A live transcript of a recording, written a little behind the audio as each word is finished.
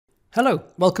Hello,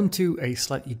 welcome to a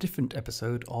slightly different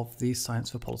episode of the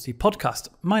Science for Policy podcast.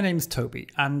 My name's Toby,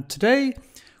 and today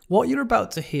what you're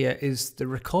about to hear is the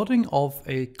recording of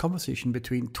a conversation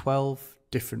between 12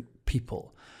 different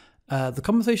people. The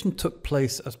conversation took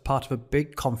place as part of a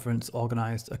big conference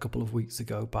organised a couple of weeks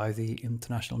ago by the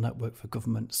International Network for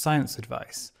Government Science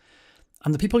Advice.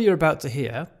 And the people you're about to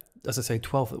hear, as I say,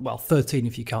 13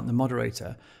 if you count the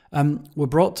moderator, were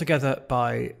brought together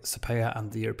by SAPEA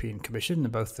and the European Commission,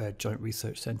 both their Joint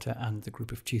Research Centre and the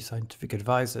group of Chief Scientific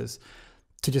Advisors,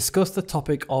 to discuss the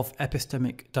topic of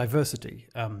epistemic diversity,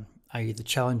 i.e. the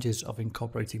challenges of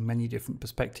incorporating many different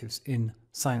perspectives in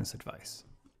science advice.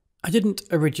 I didn't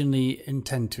originally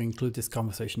intend to include this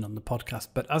conversation on the podcast,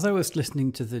 but as I was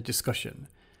listening to the discussion,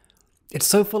 it's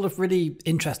so full of really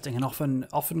interesting and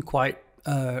often quite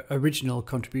original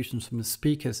contributions from the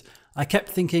speakers. I kept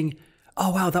thinking,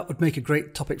 oh wow, that would make a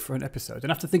great topic for an episode.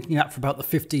 And after thinking that for about the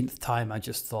 15th time, I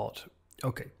just thought,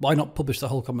 okay, why not publish the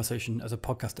whole conversation as a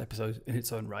podcast episode in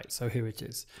its own right? So here it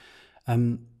is.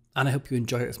 And I hope you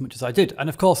enjoy it as much as I did. And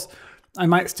of course, I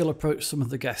might still approach some of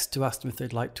the guests to ask them if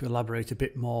they'd like to elaborate a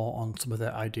bit more on some of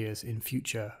their ideas in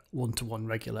future one-to-one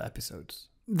regular episodes.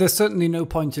 There's certainly no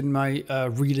point in my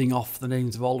reeling off the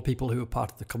names of all the people who were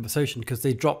part of the conversation because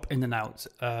they drop in and out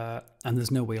and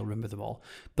there's no way I'll remember them all.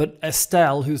 But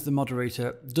Estelle, who's the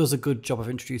moderator, does a good job of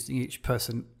introducing each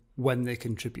person when they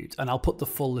contribute. And I'll put the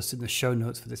full list in the show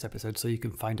notes for this episode so you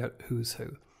can find out who's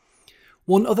who.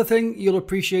 One other thing, you'll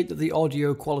appreciate that the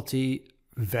audio quality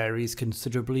varies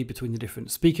considerably between the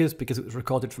different speakers because it was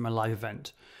recorded from a live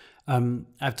event.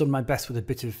 I've done my best with a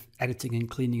bit of editing and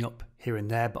cleaning up here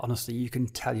and there, but honestly, you can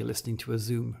tell you're listening to a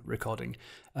Zoom recording.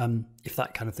 If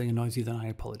that kind of thing annoys you, then I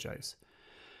apologise.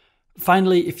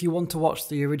 Finally, if you want to watch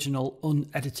the original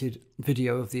unedited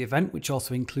video of the event, which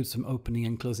also includes some opening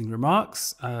and closing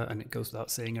remarks, and it goes without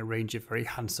saying a range of very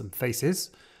handsome faces,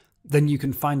 then you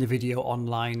can find the video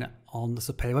online on the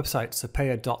SAPEA website,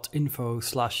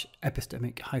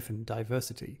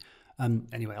 sapea.info/epistemic-diversity.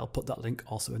 Anyway, I'll put that link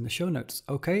also in the show notes.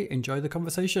 Okay, enjoy the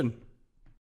conversation.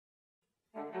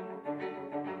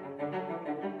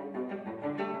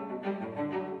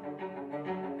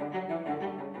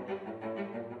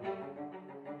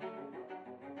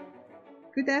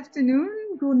 Good afternoon,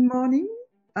 good morning.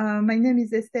 My name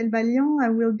is Estelle Balian. I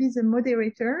will be the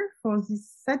moderator for this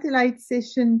satellite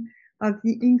session of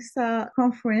the INGSA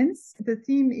conference. The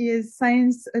theme is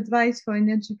Science Advice for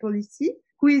Energy Policy.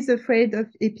 Who is afraid of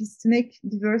epistemic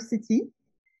diversity?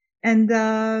 And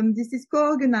this is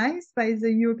co-organized by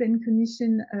the European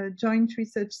Commission Joint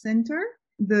Research Centre,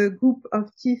 the group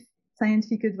of Chief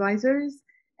Scientific Advisors,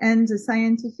 and the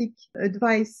Scientific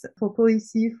Advice for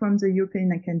Policy from the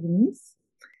European Academies.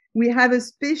 We have a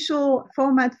special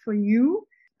format for you,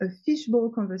 a fishbowl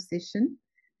conversation,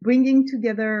 bringing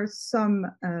together some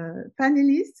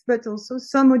panelists, but also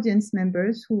some audience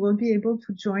members who will be able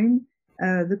to join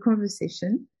the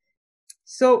conversation.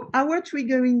 So our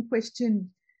triggering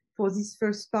question for this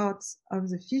first part of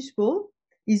the fishbowl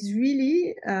is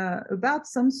really about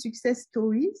some success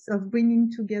stories of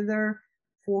bringing together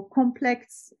for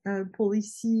complex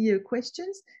policy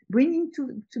questions, bringing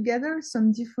together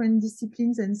some different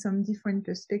disciplines and some different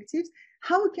perspectives.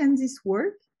 How can this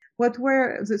work? What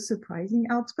were the surprising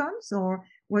outcomes, or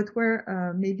what were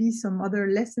maybe some other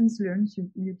lessons learned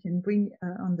you can bring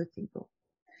on the table?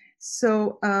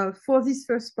 So for this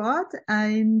first part,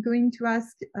 I'm going to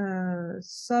ask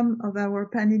some of our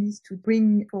panelists to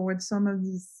bring forward some of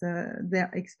these their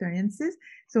experiences.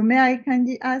 So may I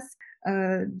kindly ask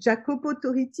Jacopo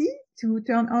Torriti to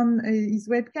turn on his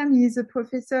webcam. He is a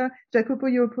professor. Jacopo,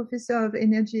 you're a professor of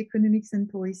energy economics and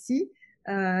policy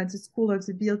at the School of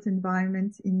the Built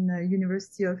Environment in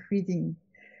University of Reading.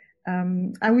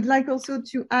 I would like also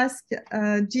to ask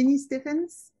Jennie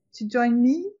Stephens to join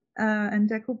me. And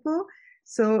Jacopo.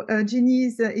 So Jennie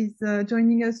is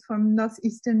joining us from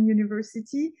Northeastern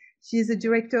University. She is the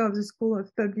director of the School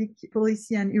of Public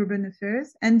Policy and Urban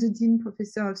Affairs and the Dean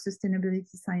Professor of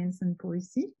Sustainability Science and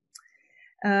Policy.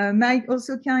 May I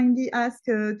also kindly ask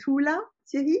Tuula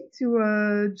Teeri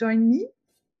to join me.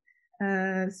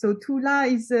 So Tuula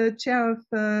is chair of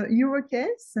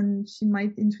Ürge-Vorsatz, and she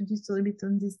might introduce a little bit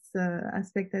on this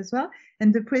aspect as well,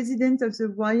 and the president of the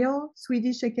Royal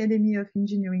Swedish Academy of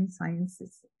Engineering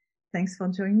Sciences. Thanks for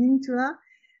joining, Tuula.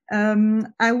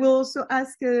 I will also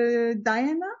ask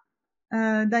Diana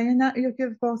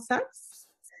Ürge-Vorsatz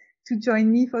to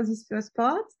join me for this first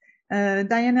part.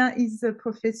 Diana is a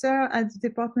professor at the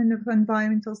Department of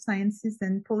Environmental Sciences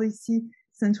and Policy,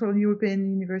 Central European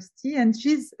University, and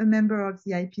she's a member of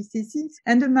the IPCC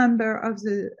and a member of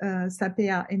the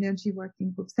SAPEA Energy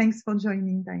Working Group. Thanks for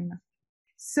joining, Diana.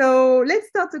 So let's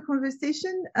start the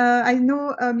conversation. I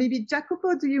know maybe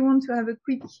Jacopo, do you want to have a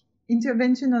quick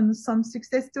intervention on some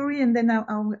success story? And then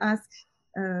I'll ask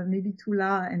maybe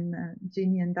Tuula and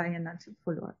Jennie and Diana to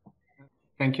follow up.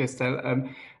 Thank you, Estelle.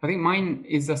 I think mine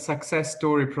is a success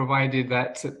story, provided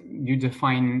that you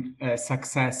define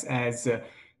success as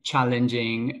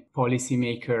challenging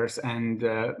policymakers and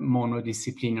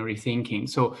monodisciplinary thinking.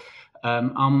 So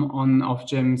I'm on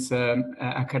Ofgem's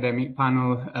academic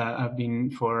panel. I've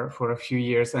been for a few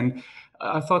years, and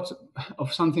I thought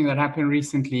of something that happened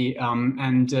recently,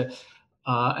 and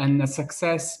a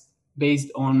success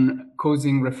based on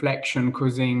causing reflection,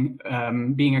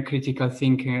 being a critical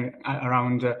thinker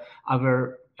around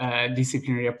other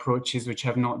disciplinary approaches which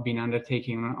have not been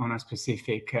undertaken on a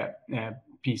specific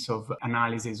piece of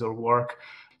analysis or work.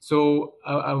 So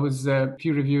I was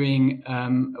peer reviewing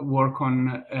work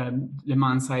on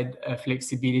demand-side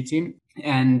flexibility,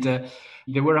 and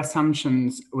there were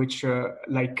assumptions which,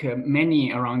 like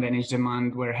many around energy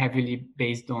demand, were heavily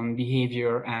based on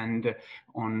behavior and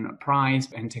on price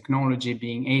and technology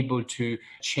being able to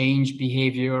change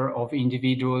behavior of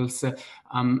individuals.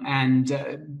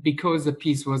 Because the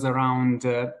piece was around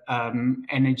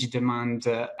energy demand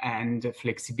and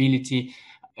flexibility,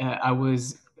 I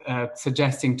was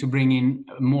suggesting to bring in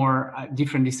a more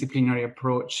different disciplinary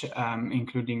approach,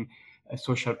 including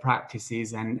social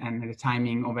practices and the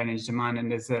timing of energy demand.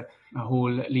 And there's a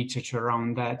whole literature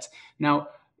around that. Now,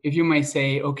 if you may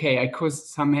say, okay, I caused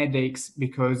some headaches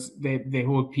because the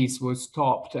whole piece was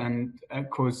stopped and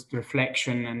caused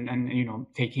reflection and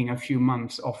taking a few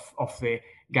months off the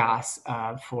gas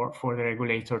for the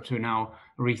regulator to now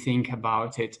rethink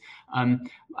about it.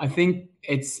 I think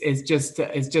it's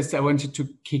just I wanted to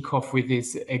kick off with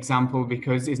this example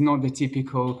because it's not the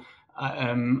typical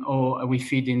or we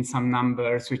feed in some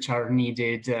numbers which are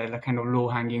needed, the kind of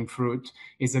low-hanging fruit.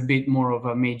 Is a bit more of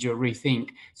a major rethink.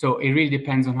 So it really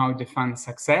depends on how you define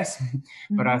success.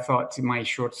 Mm-hmm. But I thought my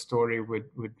short story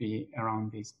would be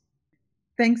around this.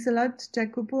 Thanks a lot,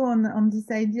 Jacopo, on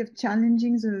this idea of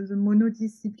challenging the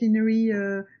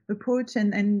monodisciplinary approach,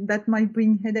 and that might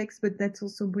bring headaches, but that's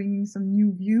also bringing some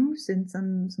new views and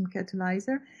some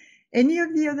catalyzer. Any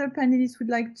of the other panelists would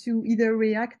like to either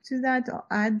react to that or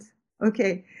add?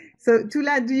 Okay, so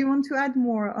Tuula, do you want to add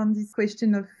more on this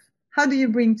question of how do you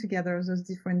bring together those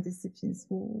different disciplines?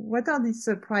 What are the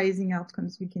surprising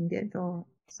outcomes we can get, or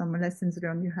some lessons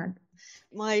learned you had?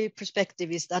 My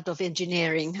perspective is that of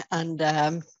engineering, and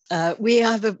we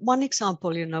have one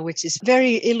example, which is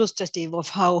very illustrative of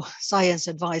how science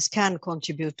advice can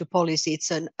contribute to policy.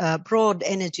 It's a broad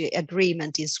energy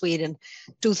agreement in Sweden,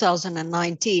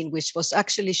 2019, which was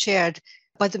actually shared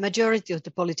by the majority of the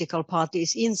political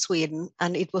parties in Sweden,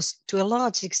 and it was to a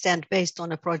large extent based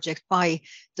on a project by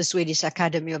the Swedish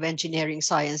Academy of Engineering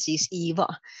Sciences, IVA.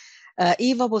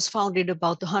 IVA was founded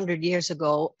about 100 years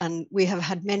ago, and we have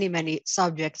had many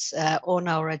subjects on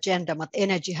our agenda, but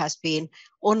energy has been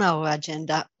on our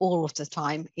agenda all of the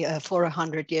time for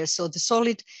 100 years. So the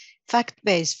solid fact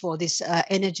base for this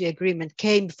energy agreement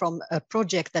came from a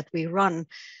project that we run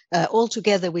all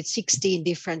together with 16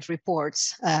 different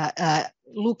reports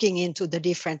looking into the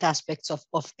different aspects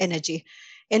of energy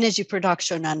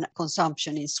production and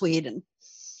consumption in Sweden.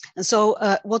 And so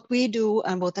what we do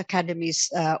and what academies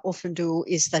often do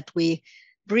is that we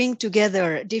bring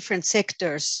together different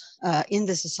sectors in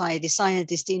the society,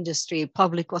 scientists, industry,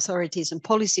 public authorities, and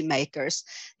policymakers,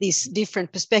 these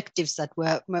different perspectives that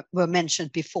were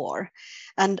mentioned before.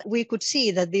 And we could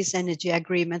see that this energy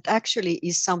agreement actually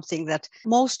is something that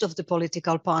most of the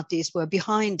political parties were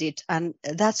behind it. And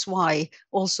that's why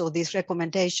also these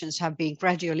recommendations have been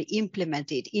gradually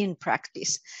implemented in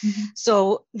practice. Mm-hmm.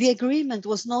 So the agreement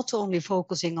was not only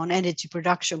focusing on energy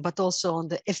production, but also on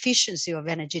the efficiency of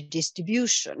energy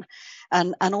distribution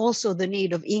and also the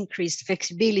need of increased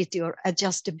flexibility or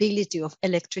adjustability of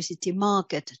electricity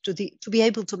market to be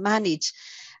able to manage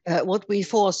what we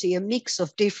foresee a mix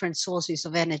of different sources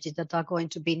of energy that are going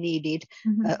to be needed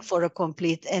for a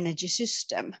complete energy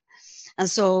system. And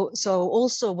so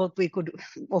also what we could,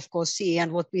 of course, see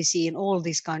and what we see in all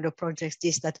these kind of projects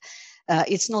is that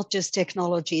it's not just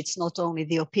technology, it's not only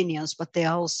the opinions, but there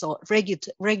are also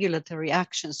regulatory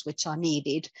actions which are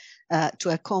needed to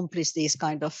accomplish these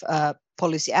kind of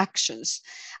policy actions.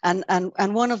 And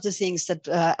one of the things that,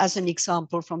 as an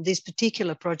example from this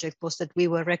particular project, was that we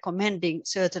were recommending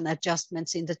certain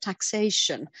adjustments in the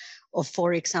taxation of,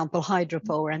 for example,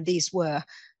 hydropower, and these were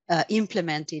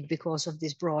implemented because of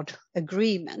this broad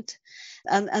agreement.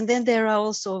 And then there are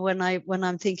also, when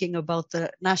I'm thinking about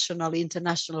the national,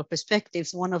 international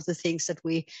perspectives, one of the things that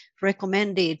we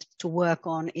recommended to work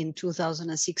on in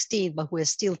 2016, but we're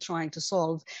still trying to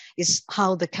solve, is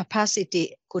how the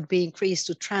capacity could be increased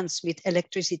to transmit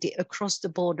electricity across the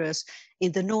borders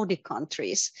in the Nordic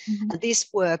countries. Mm-hmm. And this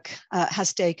work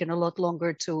has taken a lot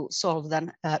longer to solve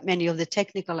than many of the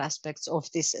technical aspects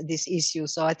of this issue.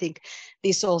 So I think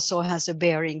this also has a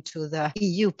bearing to the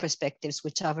EU perspectives,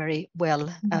 which are very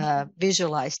well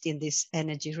visualized in this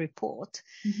energy report.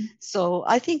 Mm-hmm. So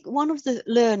I think one of the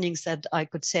learnings that I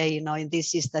could say, in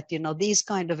this is that, these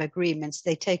kind of agreements,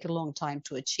 they take a long time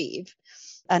to achieve.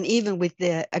 And even with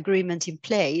the agreement in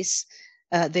place,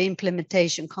 the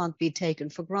implementation can't be taken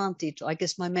for granted. I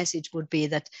guess my message would be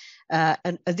that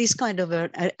this kind of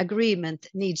an agreement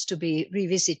needs to be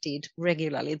revisited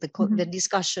regularly. The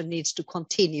discussion needs to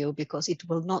continue because it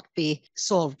will not be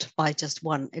solved by just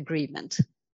one agreement.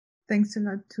 Thanks a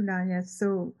lot, Tuula. Yes.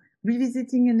 So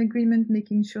revisiting an agreement,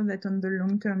 making sure that on the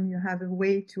long term you have a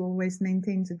way to always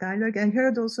maintain the dialogue. I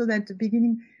heard also that at the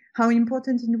beginning how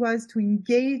important it was to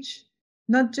engage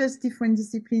not just different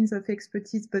disciplines of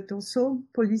expertise, but also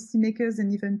policymakers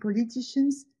and even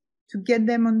politicians to get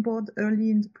them on board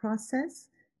early in the process.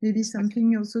 Maybe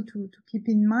something also to keep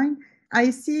in mind.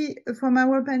 I see from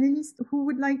our panelists who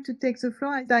would like to take the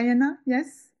floor. Diana,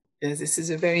 yes? Yes, this is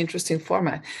a very interesting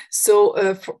format.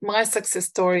 So my success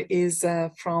story is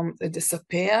from the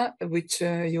SAPEA, which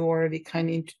you already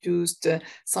kindly introduced,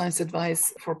 Science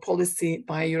Advice for Policy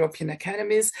by European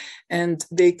Academies. And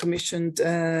they commissioned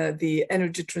the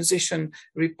Energy Transition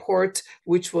Report,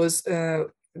 which was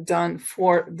done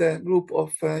for the group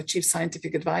of chief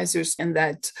scientific advisors, and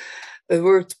that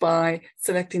worked by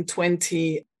selecting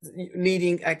 20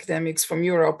 leading academics from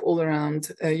Europe, all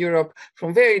around Europe,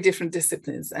 from very different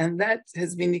disciplines. And that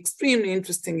has been extremely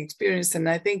interesting experience. And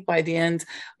I think by the end,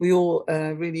 we all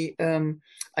really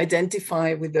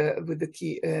identify with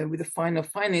the final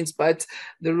findings, but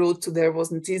the road to there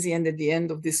wasn't easy. And at the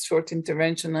end of this short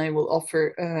intervention, I will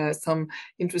offer some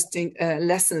interesting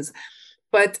lessons.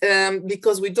 But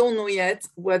because we don't know yet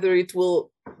whether it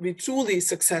will be truly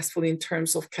successful in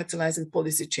terms of catalyzing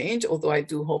policy change, although I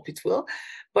do hope it will.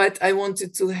 But I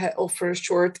wanted to offer a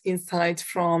short insight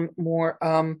from more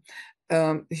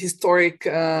historic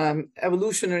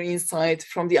evolutionary insight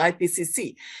from the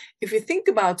IPCC. If you think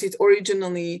about it,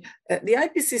 originally, the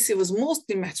IPCC was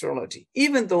mostly meteorology.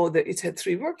 Even though it had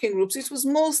 3 working groups, it was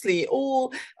mostly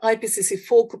all IPCC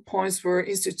focal points were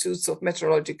institutes of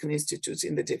meteorological institutes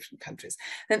in the different countries.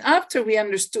 And after we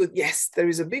understood, yes, there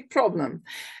is a big problem.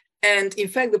 And in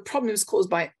fact, the problem is caused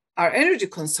by our energy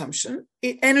consumption.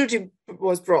 Energy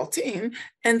was brought in,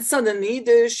 and suddenly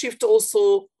the shift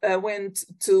also went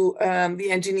to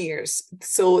the engineers.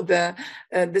 So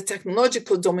the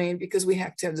technological domain, because we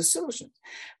have to have the solutions.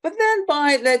 But then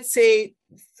by, let's say,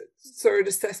 third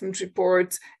assessment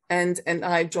report, and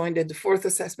I joined at the 4th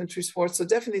assessment report. So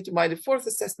definitely by the 4th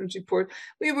assessment report,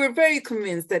 we were very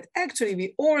convinced that actually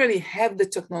we already have the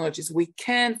technologies. We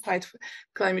can fight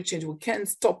climate change. We can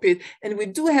stop it. And we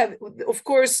do have, of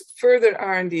course, further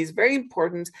R&D is very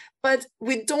important, but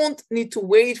we don't need to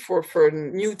wait for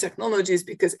further new technologies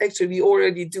because actually we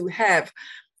already do have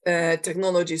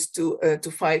technologies to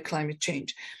fight climate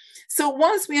change. So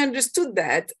once we understood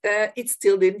that, it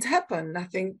still didn't happen,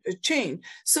 nothing changed.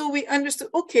 So we understood,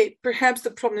 okay, perhaps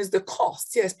the problem is the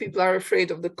cost. Yes, people are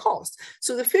afraid of the cost.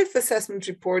 So the 5th assessment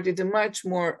report did a much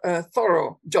more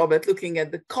thorough job at looking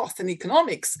at the cost and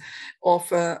economics of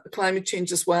climate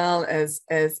change as well as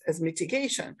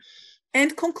mitigation,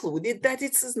 and concluded that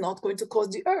it is not going to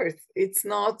cost the Earth. It's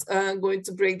not going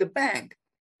to break the bank.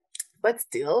 But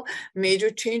still, major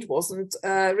change wasn't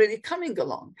really coming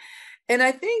along. And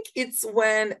I think it's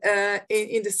when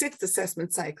in the 6th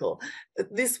assessment cycle,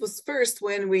 this was first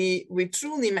when we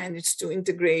truly managed to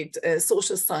integrate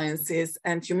social sciences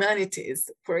and humanities.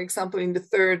 For example, in the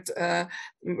 3rd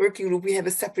working group, we have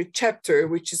a separate chapter,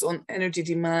 which is on energy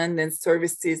demand and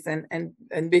services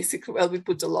and basically, well, we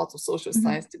put a lot of social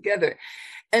science together.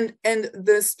 And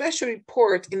the special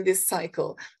report in this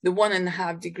cycle, the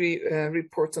 1.5 degree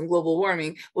report on global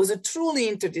warming, was a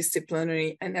truly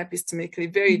interdisciplinary and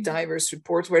epistemically very diverse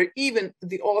report where even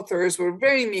the authors were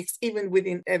very mixed, even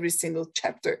within every single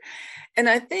chapter. And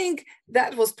I think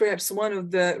that was perhaps one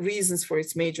of the reasons for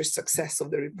its major success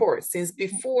of the report, since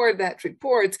before that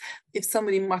report, if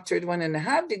somebody muttered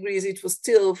 1.5 degrees, it was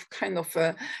still kind of,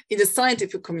 in the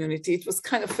scientific community, it was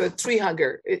kind of a tree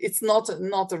hugger. It's not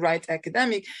a right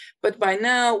academic, but by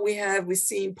now we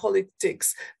see in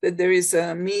politics that there is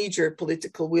a major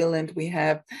political will, and we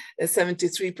have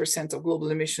 73% of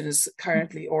global emissions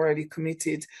currently already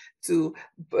committed to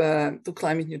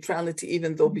climate neutrality,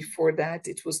 even though before that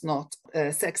it was not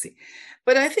sexy.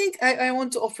 But I think I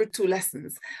want to offer 2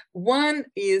 lessons. One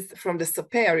is from the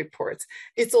SAPEA report.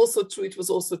 It's also true, it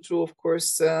was also true, of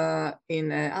course, in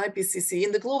IPCC,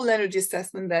 in the global energy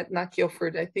assessment that Naki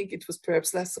offered. I think it was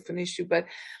perhaps less of an issue, but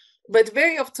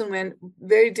very often when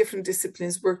very different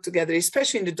disciplines work together,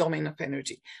 especially in the domain of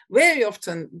energy, very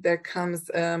often there comes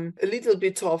a little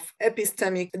bit of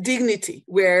epistemic dignity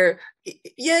where,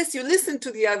 yes, you listen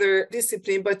to the other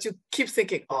discipline, but you keep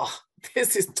thinking, oh,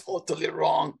 this is totally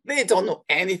wrong. They don't know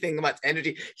anything about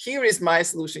energy. Here is my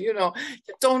solution. You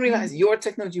don't realize your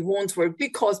technology won't work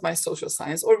because my social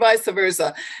science, or vice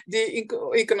versa. The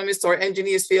economists or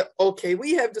engineers feel, okay,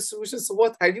 we have the solution. So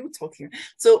what are you talking about?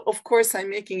 So of course, I'm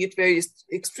making it very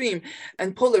extreme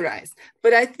and polarized.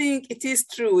 But I think it is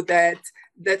true that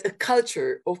a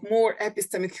culture of more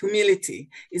epistemic humility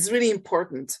is really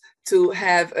important to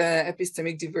have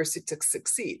epistemic diversity to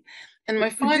succeed. And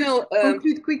my final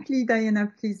conclude quickly,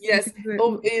 Diana, please. Yes,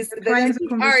 is that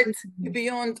art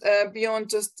beyond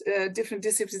just different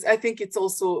disciplines. I think it's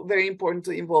also very important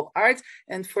to involve art.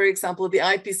 And for example, the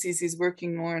IPCC is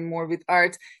working more and more with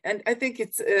art, and I think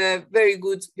it's very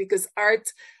good because art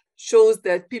shows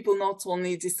that people not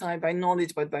only decide by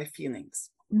knowledge but by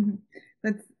feelings. Mm-hmm.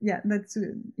 That's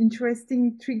an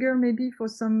interesting trigger maybe for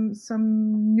some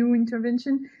new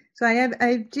intervention. So I have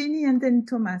Jennie and then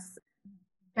Thomas.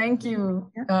 Thank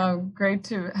you. Yeah. Great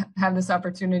to have this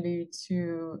opportunity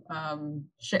to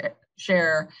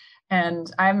share.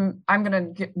 And I'm going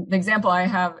to give the example I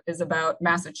have is about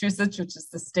Massachusetts, which is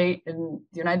the state in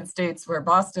the United States where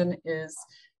Boston is.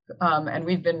 And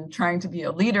we've been trying to be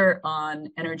a leader on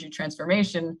energy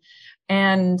transformation.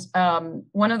 And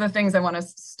one of the things I want to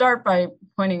start by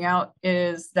pointing out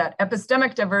is that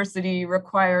epistemic diversity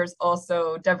requires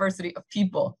also diversity of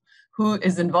people who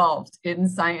is involved in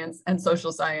science and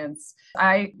social science.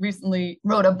 I recently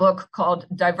wrote a book called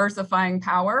Diversifying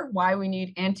Power: Why We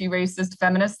Need Anti-Racist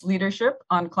Feminist Leadership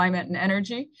on Climate and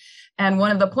Energy. And one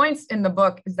of the points in the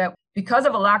book is that because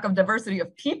of a lack of diversity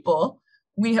of people,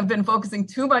 we have been focusing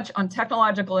too much on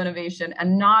technological innovation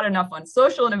and not enough on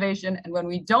social innovation. And when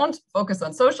we don't focus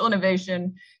on social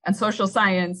innovation and social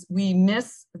science, we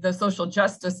miss the social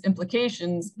justice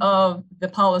implications of the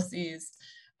policies.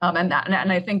 And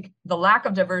I think the lack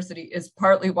of diversity is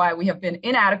partly why we have been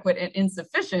inadequate and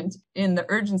insufficient in the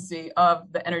urgency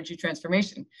of the energy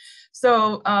transformation.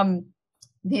 So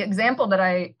the example that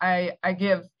I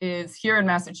give is here in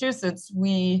Massachusetts,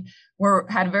 we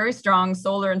had very strong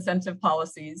solar incentive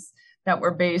policies that were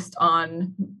based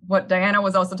on what Diana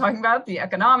was also talking about, the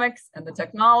economics and the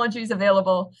technologies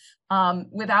available,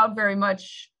 without very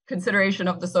much consideration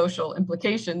of the social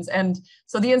implications. And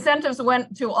so the incentives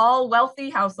went to all wealthy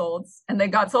households, and they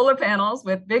got solar panels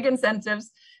with big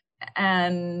incentives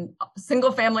and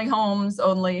single family homes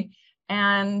only,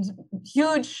 and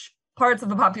huge parts of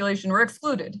the population were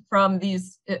excluded from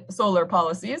these solar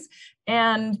policies.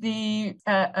 And the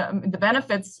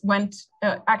benefits went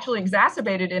actually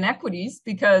exacerbated inequities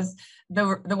because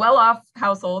the well-off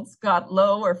households got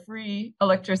low or free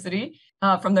electricity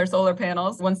from their solar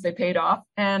panels once they paid off,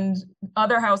 and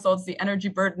other households, the energy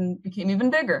burden became even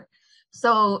bigger.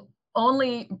 So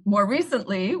only more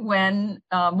recently, when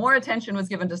more attention was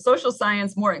given to social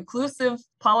science, more inclusive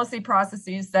policy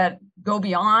processes that go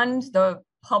beyond the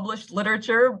published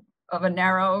literature of a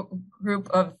narrow group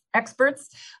of experts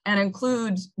and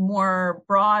include more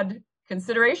broad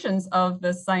considerations of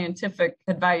the scientific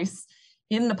advice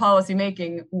in the policy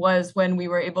making, was when we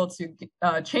were able to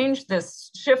change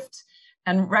this shift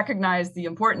and recognize the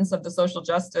importance of the social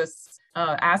justice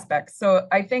aspects. So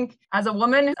I think as a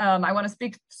woman, I want to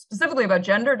speak specifically about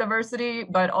gender diversity,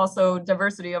 but also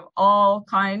diversity of all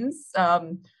kinds,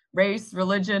 race,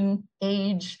 religion,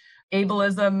 age,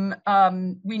 ableism.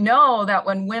 We know that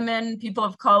when women, people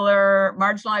of color,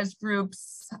 marginalized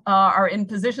groups are in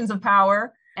positions of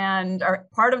power and are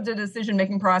part of the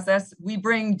decision-making process, we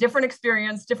bring different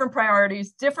experience, different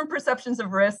priorities, different perceptions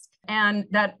of risk, and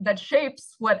that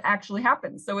shapes what actually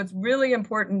happens. So it's really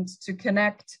important to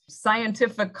connect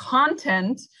scientific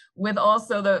content with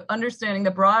also the understanding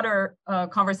the broader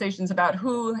conversations about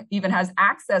who even has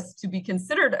access to be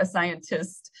considered a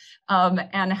scientist,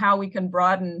 and how we can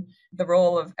broaden the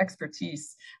role of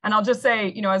expertise. And I'll just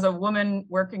say, as a woman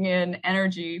working in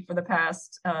energy for the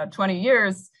past 20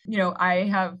 years, I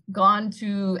have gone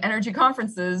to energy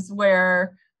conferences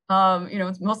where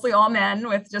it's mostly all men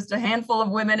with just a handful of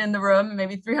women in the room,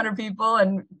 maybe 300 people.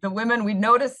 And the women, we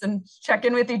notice and check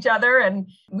in with each other. And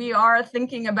we are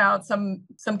thinking about some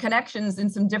connections in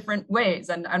some different ways.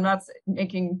 And I'm not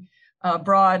making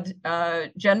broad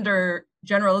gender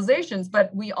generalizations,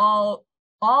 but we all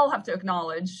have to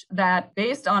acknowledge that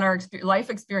based on our life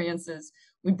experiences,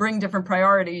 we bring different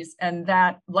priorities, and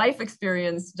that life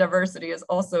experience diversity is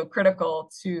also critical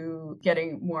to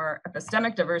getting more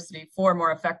epistemic diversity for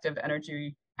more effective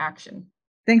energy action.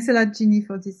 Thanks a lot, Jennie,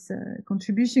 for this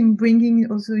contribution, bringing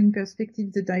also in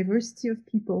perspective the diversity of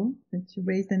people that you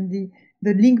raised and the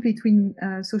link between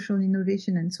social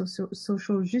innovation and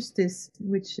social justice,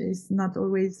 which is not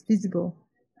always visible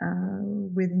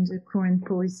within the current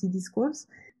policy discourse.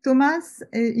 Thomas,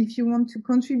 if you want to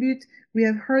contribute, we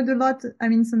have heard a lot,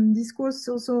 some discourse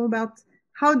also about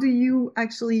how do you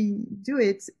actually do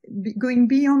it, going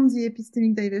beyond the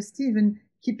epistemic diversity, even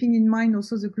keeping in mind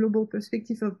also the global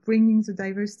perspective of bringing the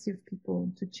diversity of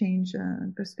people to change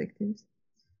perspectives.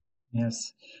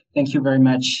 Yes, thank you very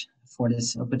much for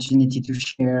this opportunity to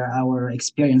share our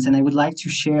experience. And I would like to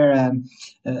share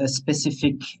a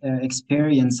specific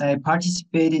experience. I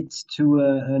participated to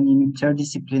an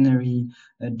interdisciplinary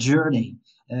journey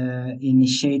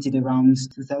initiated around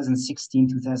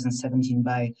 2016-2017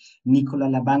 by Nicola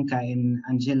Labanca and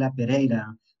Angela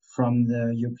Pereira from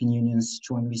the European Union's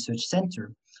Joint Research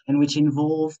Center, and which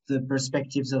involved the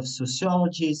perspectives of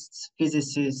sociologists,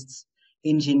 physicists,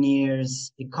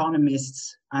 engineers,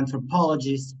 economists,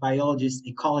 anthropologists, biologists,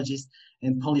 ecologists,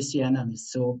 and policy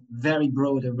analysts. So very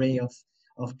broad array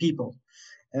of people.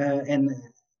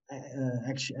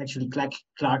 Actually,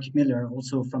 Clark Miller,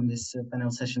 also from this panel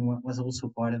session, was also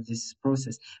part of this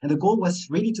process. And the goal was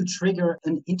really to trigger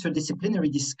an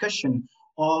interdisciplinary discussion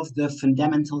of the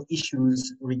fundamental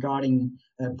issues regarding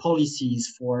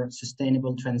policies for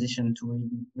sustainable transition to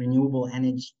renewable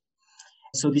energy.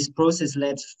 So this process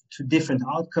led to different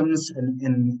outcomes: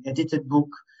 an edited book,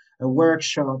 a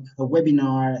workshop, a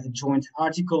webinar, a joint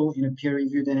article in a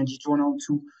peer-reviewed energy journal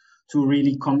to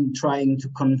really trying to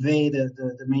convey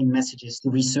the main messages to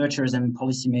researchers and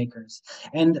policymakers.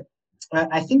 And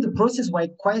I think the process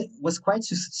was quite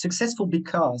successful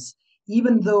because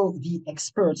even though the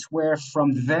experts were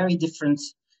from very different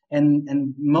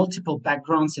and multiple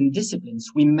backgrounds and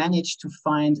disciplines, we managed to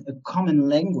find a common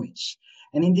language.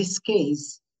 And in this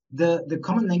case, the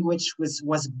common language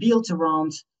was built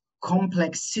around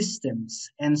complex systems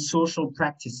and social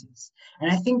practices.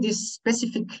 And I think this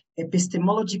specific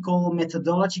epistemological,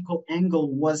 methodological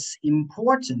angle was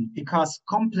important because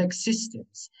complex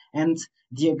systems and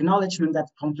the acknowledgement that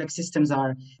complex systems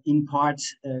are in part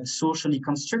socially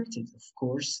constructed, of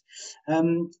course,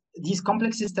 these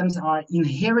complex systems are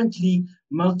inherently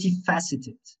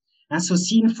multifaceted. And so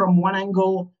seen from one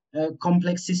angle,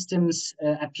 complex systems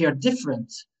appear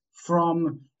different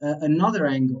from another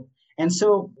angle. And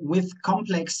so with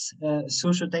complex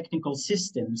socio-technical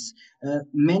systems,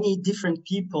 many different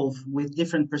people with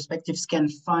different perspectives can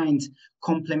find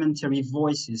complementary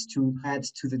voices to add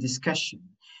to the discussion.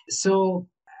 So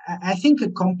I think a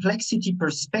complexity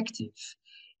perspective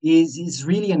is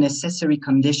really a necessary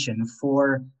condition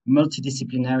for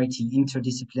multidisciplinarity,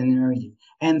 interdisciplinarity.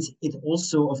 And it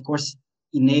also, of course,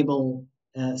 enable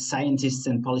scientists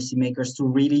and policymakers to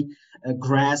really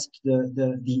grasp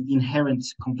the inherent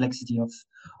complexity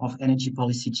of energy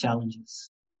policy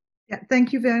challenges. Yeah,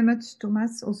 thank you very much,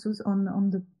 Thomas, also on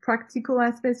the practical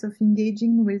aspects of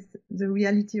engaging with the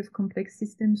reality of complex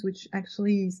systems, which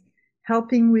actually is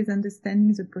helping with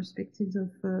understanding the perspectives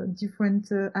of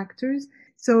different actors.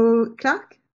 So,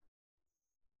 Clark?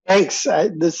 Thanks.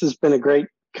 This has been a great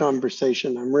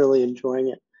conversation. I'm really enjoying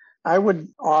it. I would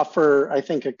offer, I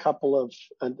think, a couple of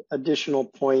additional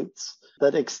points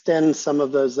that extend some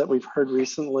of those that we've heard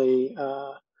recently.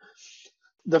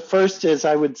 The first is,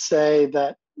 I would say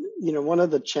that, one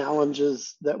of the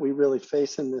challenges that we really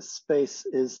face in this space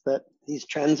is that these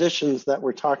transitions that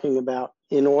we're talking about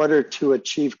in order to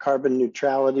achieve carbon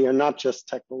neutrality are not just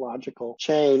technological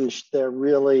change, they're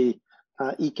really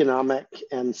economic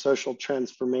and social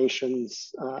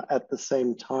transformations at the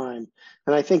same time.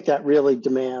 And I think that really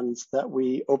demands that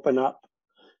we open up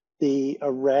the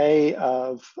array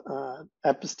of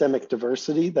epistemic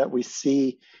diversity that we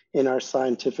see in our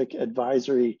scientific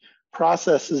advisory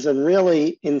processes, and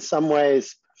really, in some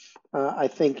ways, I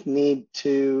think need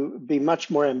to be much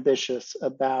more ambitious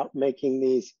about making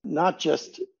these not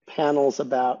just panels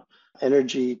about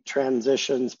energy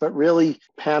transitions, but really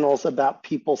panels about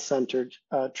people-centered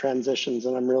transitions.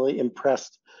 And I'm really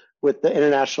impressed with the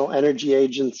International Energy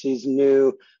Agency's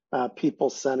new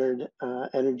people-centered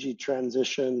energy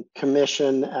transition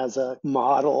commission as a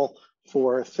model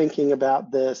for thinking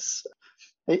about this.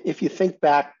 If you think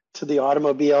back to the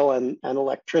automobile and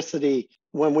electricity,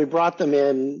 when we brought them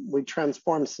in, we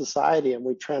transformed society and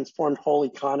we transformed whole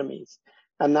economies.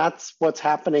 And that's what's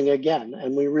happening again.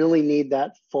 And we really need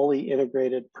that fully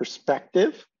integrated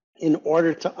perspective in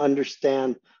order to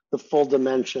understand the full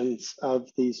dimensions of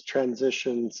these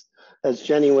transitions. As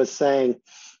Jennie was saying,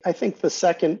 I think the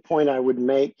second point I would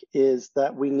make is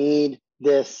that we need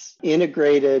this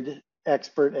integrated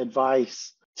expert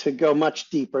advice to go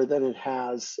much deeper than it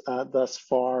has thus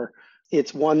far.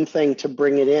 It's one thing to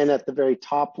bring it in at the very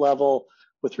top level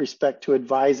with respect to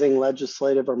advising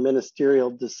legislative or ministerial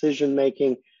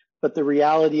decision-making. But the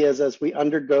reality is, as we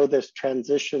undergo this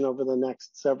transition over the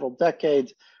next several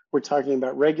decades, we're talking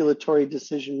about regulatory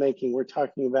decision-making, we're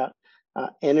talking about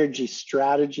energy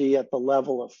strategy at the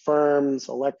level of firms,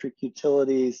 electric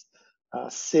utilities,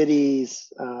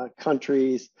 cities,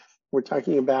 countries. We're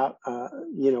talking about,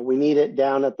 we need it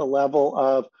down at the level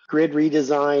of grid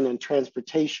redesign and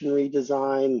transportation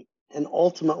redesign. And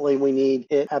ultimately, we need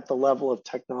it at the level of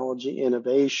technology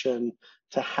innovation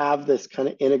to have this kind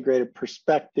of integrated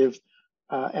perspective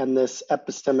and this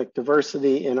epistemic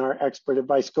diversity in our expert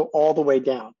advice go all the way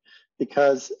down.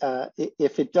 Because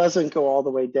if it doesn't go all the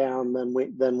way down,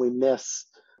 then we miss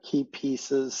key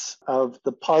pieces of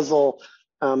the puzzle.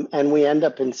 And we end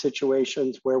up in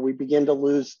situations where we begin to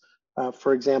lose,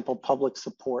 for example, public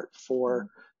support for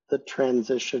the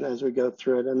transition as we go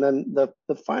through it. And then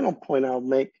the final point I'll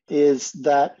make is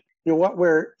that what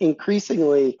we're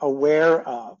increasingly aware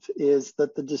of is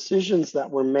that the decisions that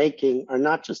we're making are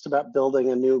not just about building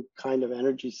a new kind of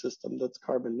energy system that's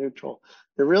carbon neutral.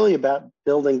 They're really about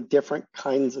building different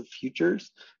kinds of futures.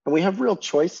 And we have real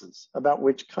choices about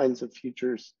which kinds of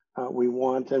futures we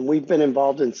want. And we've been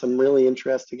involved in some really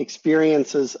interesting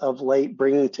experiences of late,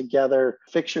 bringing together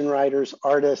fiction writers,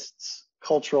 artists,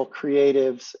 cultural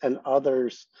creatives, and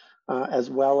others, as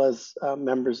well as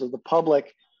members of the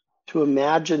public, to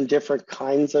imagine different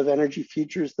kinds of energy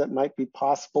futures that might be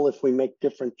possible if we make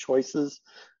different choices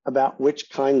about which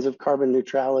kinds of carbon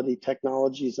neutrality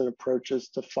technologies and approaches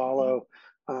to follow,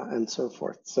 and so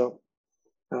forth. So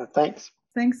thanks.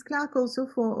 Thanks, Clark, also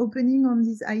for opening on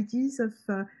these ideas of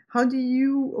how do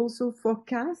you also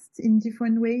forecast in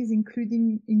different ways,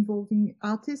 including involving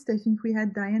artists. I think we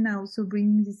had Diana also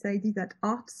bringing this idea that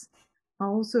arts are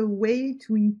also a way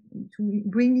to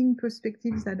bring in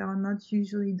perspectives that are not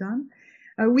usually done.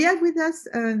 We have with us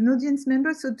an audience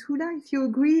member. So Tuula, if you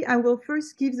agree, I will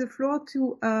first give the floor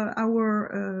to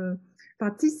our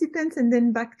participants and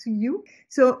then back to you.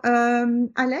 So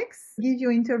Alex, give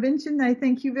your intervention. I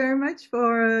thank you very much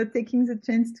for taking the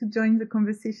chance to join the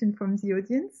conversation from the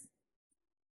audience.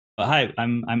 Hi,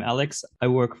 I'm Alex. I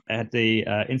work at the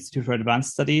Institute for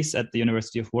Advanced Studies at the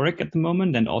University of Warwick at the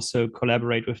moment, and also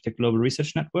collaborate with the Global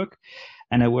Research Network.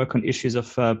 And I work on issues of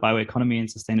bioeconomy and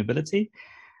sustainability.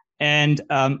 And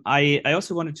I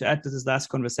also wanted to add to this last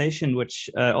conversation,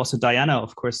 which also Diana,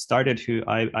 of course, started, who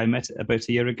I met about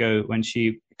a year ago when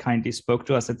she kindly spoke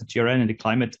to us at the GRN and the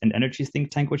Climate and Energy think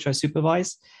tank, which I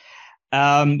supervise,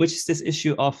 which is this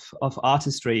issue of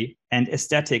artistry and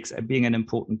aesthetics being an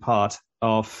important part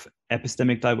of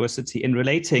epistemic diversity in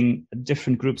relating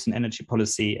different groups in energy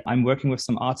policy. I'm working with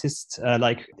some artists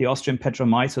like the Austrian Petra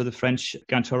Mais or the French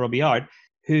Gantor Robillard,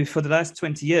 who for the last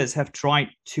 20 years have tried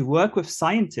to work with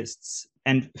scientists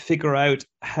and figure out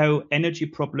how energy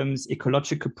problems,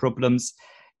 ecological problems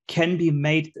can be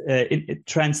made,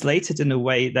 translated in a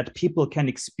way that people can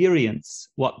experience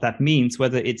what that means,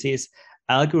 whether it is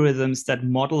algorithms that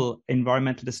model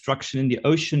environmental destruction in the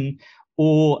ocean,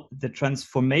 or the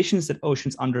transformations that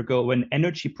oceans undergo when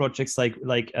energy projects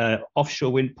like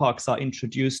offshore wind parks are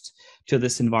introduced to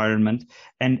this environment,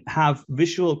 and have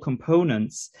visual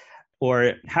components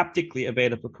or haptically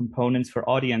available components for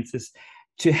audiences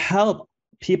to help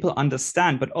people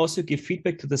understand, but also give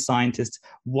feedback to the scientists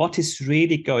what is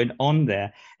really going on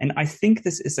there. And I think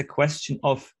this is a question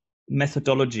of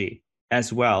methodology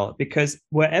as well, because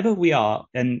wherever we are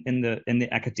in the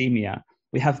academia,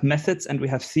 we have methods and we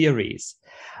have theories,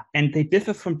 and they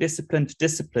differ from discipline to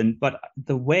discipline. But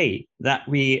the way that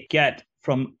we get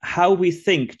from how we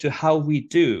think to how we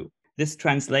do this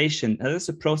translation, that is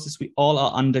a process we all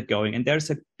are undergoing. And there's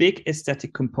a big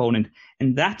aesthetic component,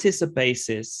 and that is a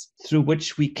basis through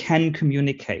which we can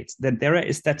communicate. That there are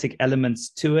aesthetic elements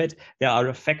to it. There are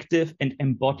effective and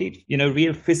embodied,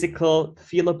 real physical,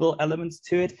 feelable elements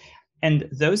to it. And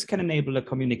those can enable a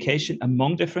communication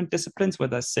among different disciplines,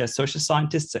 whether it's social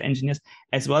scientists or engineers,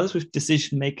 as well as with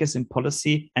decision makers in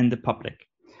policy and the public.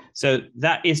 So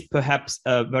that is perhaps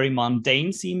a very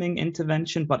mundane seeming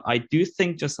intervention, but I do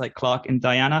think, just like Clark and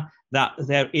Diana, that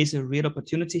there is a real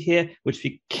opportunity here, which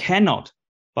we cannot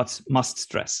but must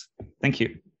stress. Thank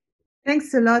you.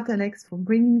 Thanks a lot, Alex, for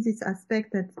bringing this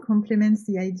aspect that complements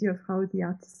the idea of how the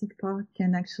artistic part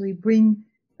can actually bring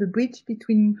the bridge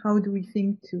between how do we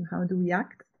think to how do we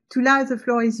act. Tuula, the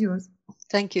floor is yours.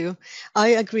 Thank you. I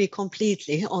agree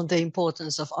completely on the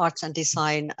importance of arts and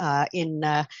design in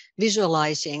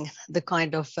visualizing the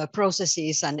kind of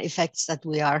processes and effects that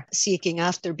we are seeking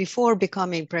after. Before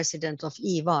becoming president of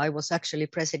IVA, I was actually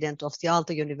president of the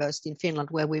Aalto University in Finland,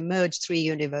 where we merged 3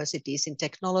 universities in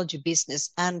technology,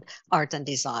 business, and art and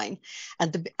design.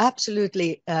 And the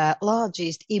absolutely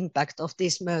largest impact of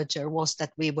this merger was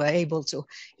that we were able to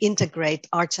integrate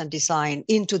arts and design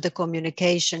into the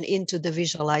communication, into the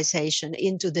visualization,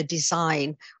 into the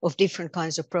design of different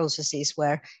kinds of processes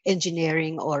where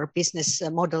engineering or business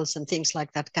models and things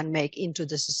like that can make into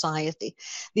the society.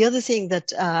 The other thing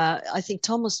that I think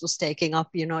Thomas was taking up,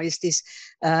 is this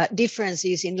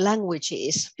differences in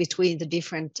languages between the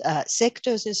different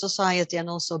sectors in society and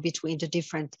also between the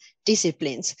different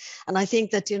disciplines. And I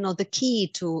think that, the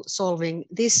key to solving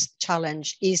this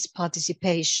challenge is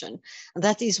participation. And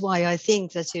that is why I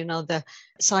think that, the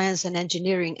science and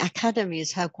engineering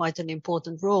academies have quite an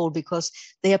important role, because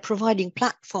they are providing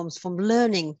platforms from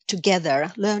learning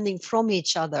together, learning from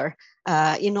each other,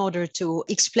 in order to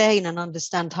explain and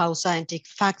understand how scientific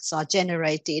facts are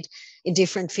generated in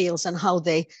different fields and how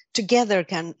they together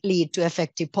can lead to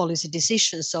effective policy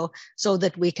decisions, so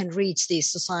that we can reach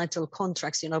these societal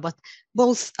contracts, but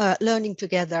both learning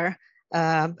together,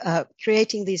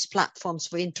 creating these platforms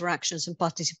for interactions and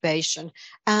participation,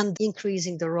 and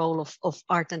increasing the role of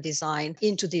art and design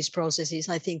into these processes.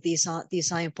 I think these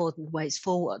are important ways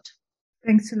forward.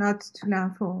 Thanks a lot,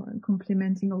 Tuula, for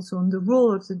complimenting also on the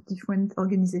role of the different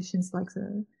organizations like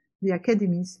the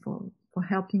academies for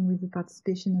helping with the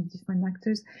participation of different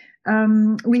actors.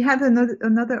 We have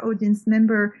another audience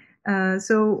member.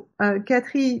 So,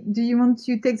 Teeri, do you want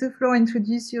to take the floor,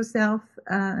 introduce yourself,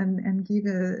 and give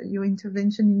your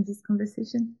intervention in this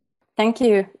conversation? Thank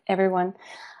you, everyone.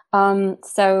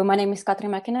 So my name is Katri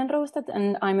Mäkinen-Roosted,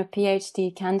 and I'm a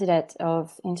PhD candidate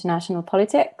of international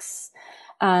politics,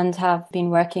 and have been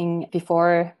working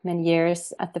before many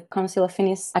years at the Council of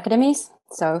Finnish Academies.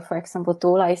 So, for example,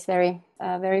 Tuula is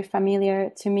very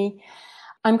familiar to me.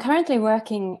 I'm currently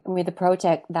working with a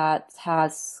project that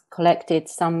has collected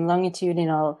some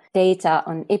longitudinal data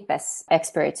on IPES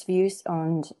experts' views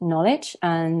on knowledge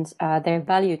and their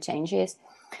value changes.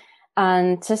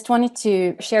 And just wanted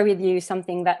to share with you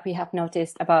something that we have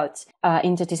noticed about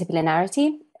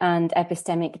interdisciplinarity and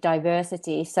epistemic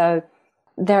diversity. So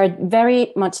there are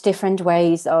very much different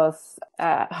ways of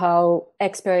how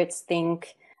experts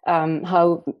think,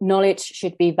 how knowledge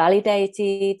should be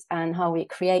validated, and how we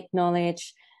create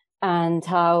knowledge, and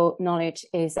how knowledge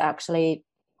is actually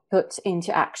put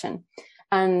into action.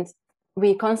 And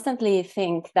we constantly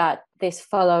think that this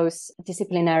follows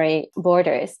disciplinary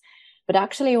borders. But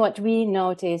actually what we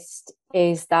noticed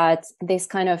is that this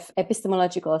kind of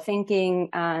epistemological thinking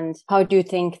and how do you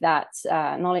think that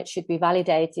knowledge should be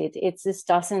validated, it just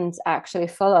doesn't actually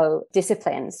follow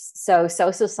disciplines. So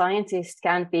social scientists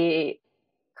can be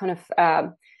kind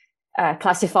of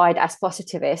classified as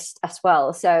positivist as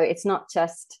well. So it's not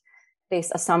just this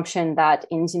assumption that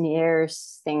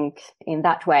engineers think in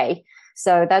that way.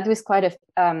 So that was quite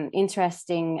an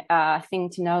interesting thing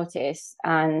to notice.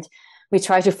 And we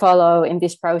try to follow in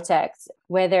this project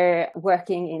whether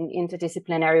working in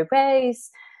interdisciplinary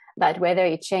ways, that whether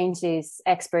it changes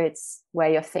experts'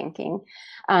 way of thinking.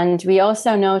 And we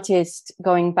also noticed,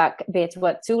 going back a bit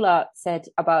what Tuula said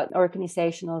about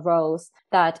organizational roles,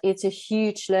 that it's a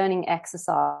huge learning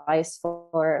exercise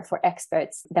for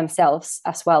experts themselves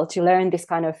as well, to learn this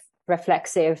kind of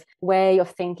reflexive way of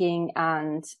thinking.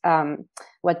 And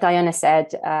what Diana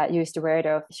said, used the word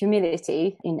of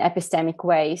humility in epistemic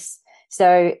ways.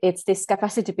 So it's this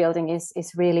capacity building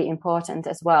is really important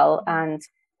as well. And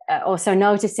also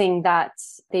noticing that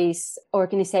these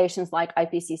organizations like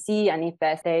IPCC and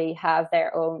IPES, they have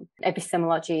their own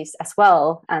epistemologies as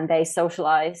well, and they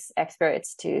socialize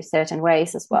experts to certain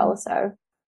ways as well. So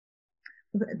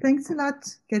thanks a lot,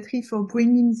 Teeri, for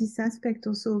bringing this aspect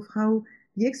also of how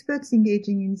the experts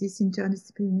engaging in these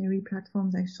interdisciplinary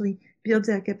platforms actually build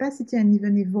their capacity and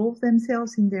even evolve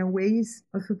themselves in their ways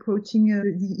of approaching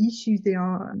the issues they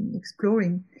are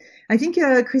exploring. I think,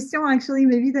 Christian, actually,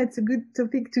 maybe that's a good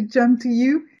topic to jump to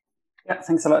you. Yeah,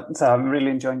 thanks a lot. So I'm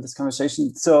really enjoying this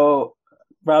conversation. So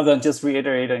rather than just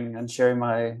reiterating and sharing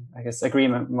my, I guess,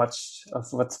 agreement much of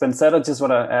what's been said, I just want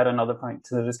to add another point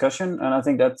to the discussion. And I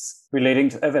think that's relating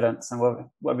to evidence and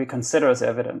what we consider as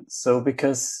evidence. So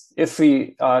because if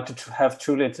we are to have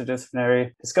truly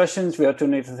interdisciplinary discussions, we also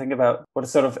need to think about what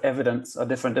sort of evidence are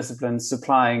different disciplines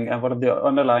supplying and what are the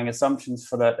underlying assumptions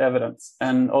for that evidence.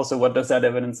 And also, what does that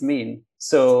evidence mean?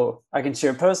 So I can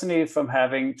share personally from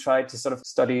having tried to sort of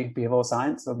study behavioral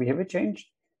science or behavior change,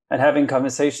 and having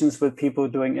conversations with people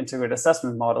doing integrated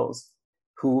assessment models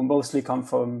who mostly come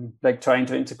from like trying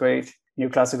to integrate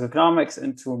neoclassical economics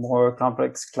into more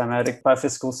complex climatic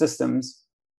biophysical systems.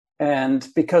 And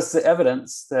because the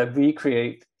evidence that we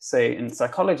create, say in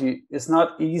psychology, is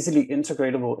not easily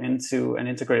integratable into an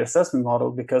integrated assessment model,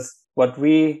 because what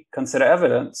we consider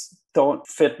evidence don't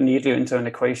fit neatly into an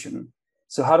equation.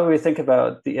 So how do we think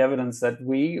about the evidence that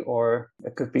we, or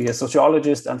it could be a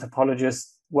sociologist,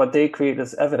 anthropologist, what they create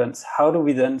as evidence? How do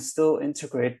we then still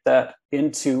integrate that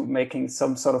into making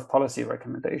some sort of policy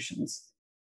recommendations?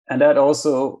 And that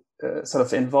also sort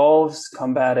of involves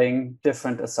combating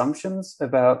different assumptions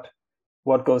about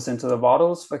what goes into the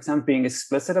models, for example, being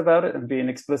explicit about it and being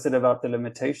explicit about the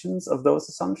limitations of those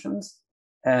assumptions.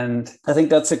 And I think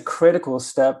that's a critical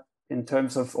step in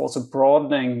terms of also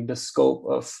broadening the scope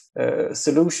of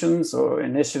solutions or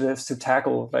initiatives to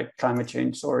tackle like climate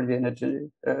change or the energy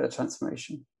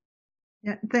transformation.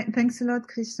 Yeah, thanks a lot,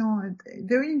 Christian.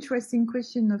 Very interesting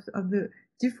question of the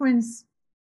difference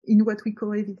in what we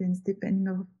call evidence, depending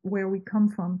on where we come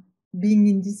from, being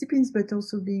in disciplines, but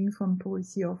also being from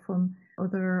policy or from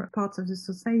other parts of the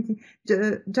society.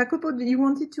 Jacopo, you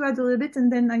wanted to add a little bit, and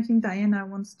then I think Diana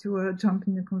wants to jump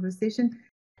in the conversation.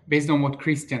 Based on what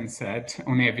Christian said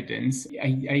on evidence,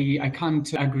 I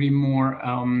can't agree more.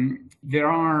 There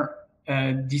are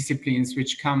disciplines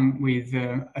which come with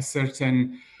a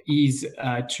certain ease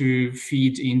to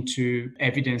feed into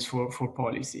evidence for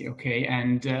policy. Okay,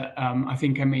 and I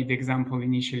think I made the example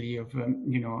initially of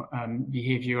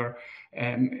behavioral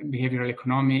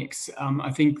economics.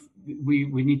 I think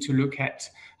we need to look at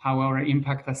how our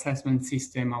impact assessment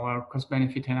system, our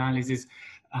cost-benefit analysis,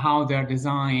 how they're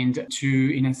designed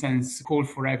to, in a sense, call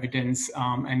for evidence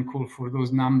and call for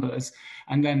those numbers.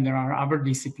 And then there are other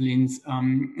disciplines,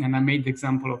 and I made the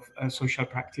example of social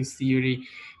practice theory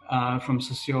from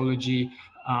sociology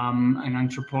and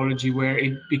anthropology, where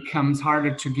it becomes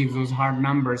harder to give those hard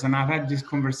numbers. And I've had these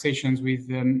conversations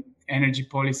with energy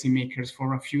policymakers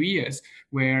for a few years,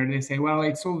 where they say, well,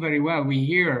 it's all very well, we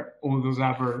hear all those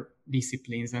other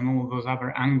disciplines and all those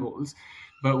other angles,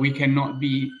 but we cannot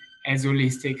be as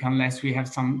holistic unless we have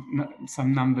some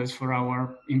numbers for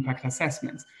our impact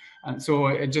assessments. So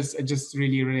I just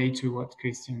really relate to what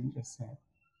Christian just said.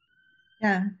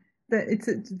 Yeah,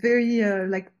 it's very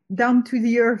like down to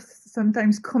the earth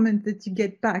sometimes comment that you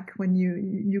get back when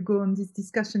you go on this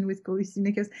discussion with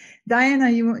policymakers. Diana,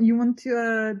 you want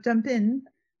to jump in?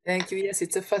 Thank you. Yes,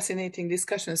 it's a fascinating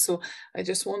discussion. So I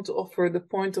just want to offer the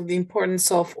point of the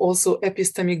importance of also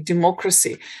epistemic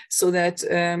democracy, so that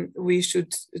we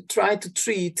should try to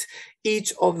treat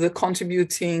each of the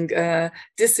contributing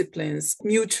disciplines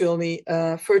mutually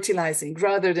fertilizing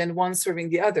rather than one serving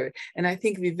the other. And I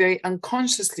think we very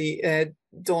unconsciously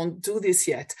don't do this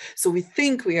yet. So we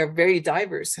think we are very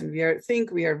diverse and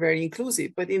think we are very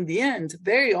inclusive, but in the end,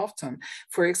 very often,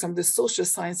 for example, the social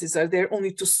sciences are there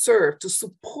only to serve, to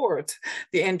support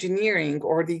the engineering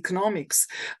or the economics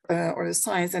or the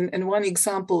science. And one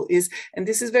example is, and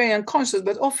this is very unconscious,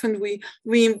 but often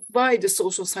we invite the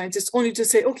social scientists only to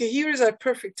say, okay, here is our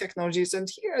perfect technologies, and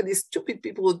here are these stupid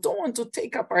people who don't want to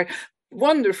take up our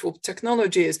wonderful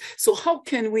technologies. So how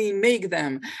can we make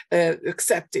them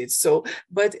accept it? So,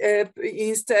 but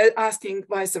instead asking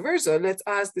vice versa, let's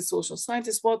ask the social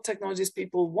scientists what technologies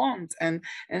people want and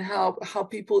how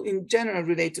people in general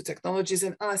relate to technologies,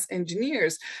 and us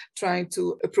engineers trying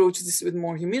to approach this with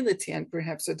more humility and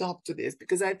perhaps adopt to this,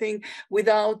 because I think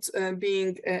without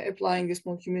applying this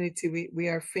more humility, we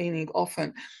are failing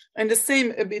often. And the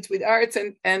same a bit with arts,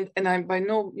 and I by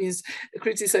no means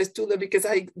criticize Tuula, because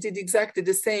I did exactly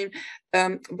the same.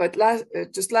 But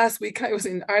just last week I was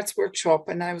in arts workshop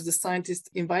and I was the scientist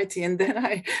invitee, and then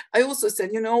I also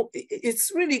said,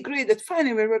 it's really great that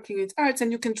finally we're working with arts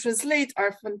and you can translate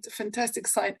our fantastic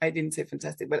science. I didn't say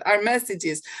fantastic, but our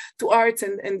messages to arts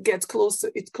and get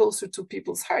closer to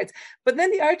people's hearts. But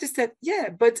then the artist said, yeah,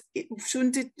 but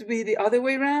shouldn't it be the other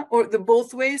way around, or the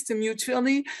both ways, to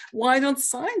mutually? Why don't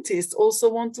scientists also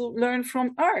want to learn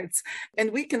from arts?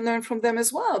 And we can learn from them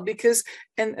as well, because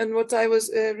and what I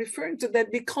was referring to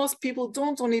that because people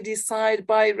don't only decide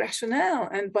by rationale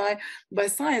and by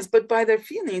science, but by their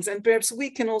feelings. And perhaps we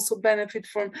can also benefit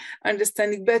from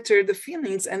understanding better the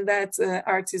feelings, and that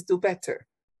artists do better.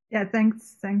 Yeah,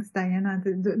 thanks, Diana.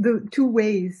 The two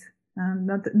ways,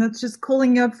 not just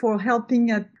calling up for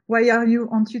helping at why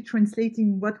aren't you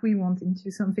translating what we want into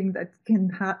something that can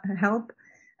help.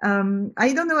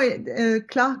 I don't know,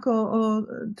 Clark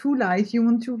or Tuula, if you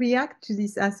want to react to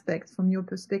this aspect from your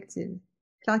perspective.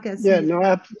 Clark,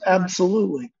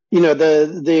 absolutely. You know,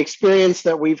 the experience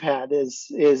that we've had is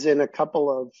in a couple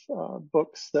of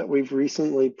books that we've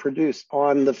recently produced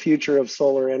on the future of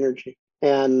solar energy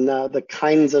and the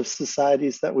kinds of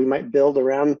societies that we might build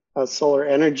around solar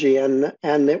energy. And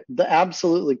the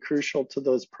absolutely crucial to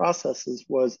those processes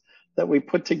was that we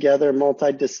put together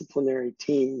multidisciplinary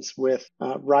teams with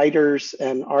writers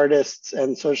and artists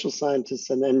and social scientists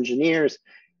and engineers.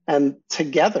 And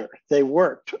together they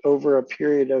worked over a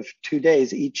period of 2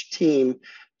 days, each team,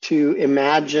 to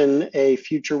imagine a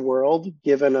future world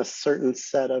given a certain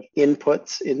set of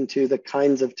inputs into the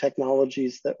kinds of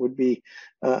technologies that would be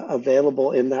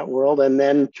available in that world, and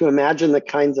then to imagine the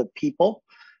kinds of people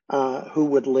who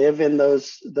would live in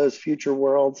those future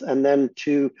worlds, and then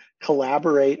to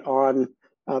collaborate on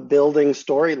building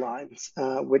storylines,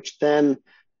 which then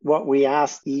what we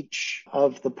asked each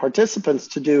of the participants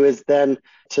to do is then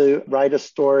to write a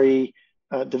story,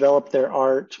 develop their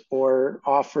art, or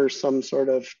offer some sort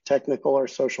of technical or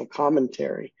social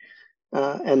commentary.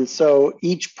 And so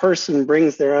each person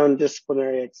brings their own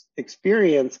disciplinary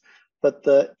experience, but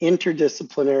the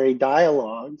interdisciplinary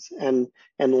dialogues and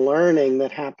learning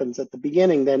that happens at the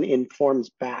beginning then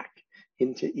informs back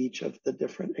into each of the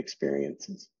different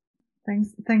experiences.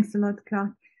 Thanks a lot,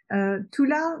 Clark.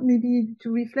 Tuula, maybe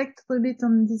to reflect a bit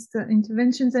on these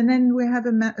interventions, and then we have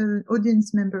an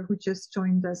audience member who just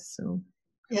joined us. So.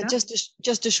 Yeah,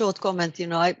 just a short comment. You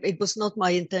know, it was not my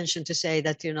intention to say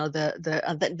that, you know,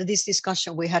 this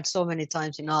discussion we had so many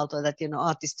times in Aalto that, you know,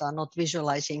 artists are not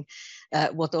visualizing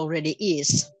what already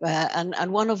is.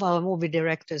 And one of our movie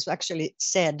directors actually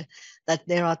said that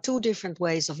there are two different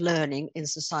ways of learning in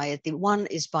society. One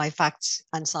is by facts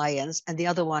and science, and the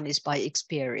other one is by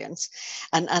experience.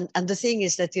 And the thing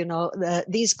is that, you know,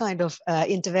 these kind of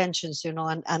interventions, you know,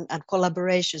 and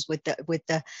collaborations with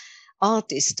the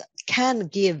artist can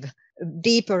give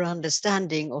deeper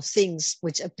understanding of things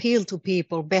which appeal to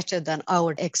people better than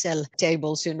our Excel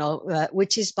tables, you know,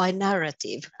 which is by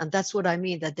narrative. And that's what I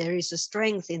mean, that there is a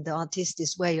strength in the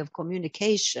artist's way of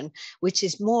communication, which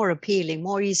is more appealing,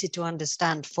 more easy to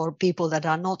understand for people that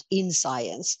are not in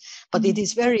science. But it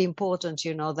is very important,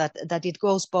 you know, that it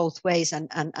goes both ways,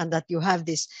 and that you have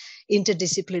this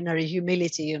interdisciplinary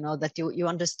humility, you know, that you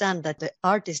understand that the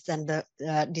artists and the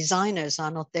designers are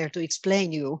not there to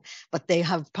explain you, but they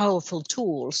have powerful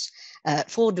tools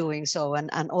for doing so,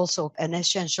 and also an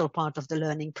essential part of the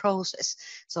learning process.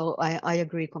 So I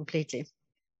agree completely.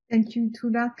 Thank you,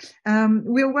 Tuula.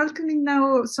 We're welcoming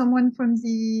now someone from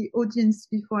the audience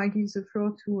before I give the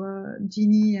floor to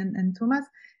Jennie and Thomas.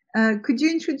 Could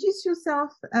you introduce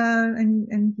yourself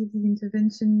and give the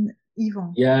intervention,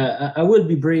 Yvon? Yeah, I will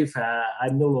be brief.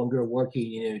 I'm no longer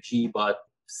working in energy, but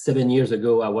 7 years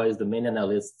ago, I was the main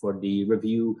analyst for the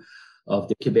review of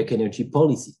the Quebec energy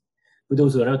policy. For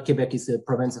those who are not, Quebec is a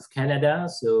province of Canada,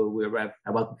 so we're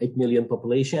about 8 million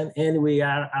population, and we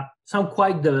are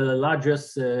quite the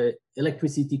largest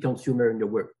electricity consumer in the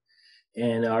world.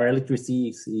 And our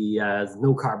electricity has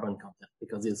no carbon content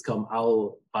because it's come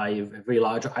out by a very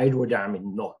large hydro dam in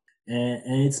the north.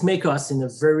 And it's make us in a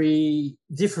very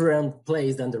different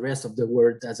place than the rest of the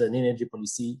world as an energy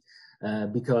policy,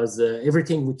 because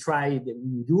everything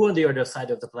we do on the other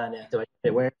side of the planet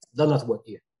does not work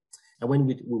here. And when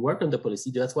we work on the policy,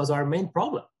 that was our main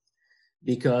problem,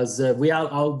 because we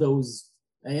have all those.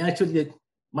 And actually,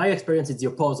 my experience is the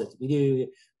opposite.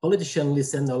 Politicians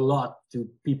listen a lot to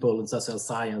people in social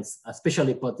science,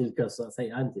 especially political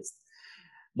scientists.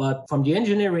 But from the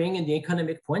engineering and the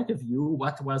economic point of view,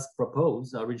 what was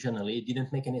proposed originally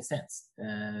didn't make any sense.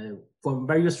 For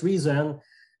various reasons,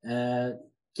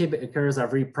 Quebecers are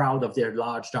very proud of their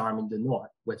large dam in the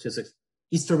north, which is a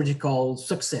historical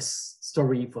success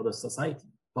story for the society.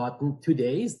 But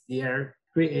today, they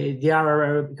are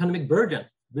an economic burden.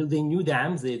 Building new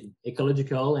dams is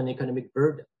ecological and economic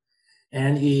burden.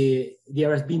 And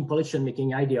there has been politicians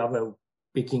making idea of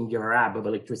picking your hub of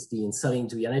electricity and selling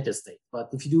to the United States. But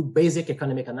if you do basic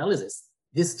economic analysis,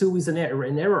 this too is an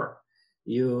error.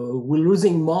 You're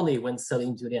losing money when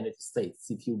selling to the United States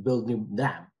if you build new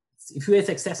dams. If you have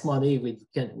excess money, we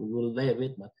will leave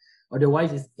it. But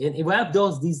otherwise, we have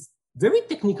these very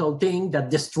technical things that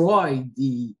destroy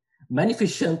the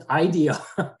magnificent idea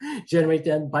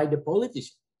generated by the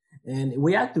politician. And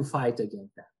we had to fight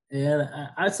against that. And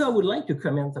also I would like to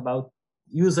comment about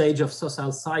usage of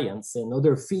social science and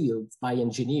other fields by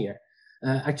engineer.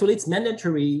 Actually, it's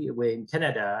mandatory in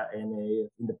Canada and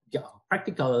in the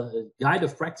practical guide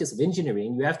of practice of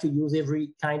engineering, you have to use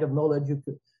every kind of knowledge you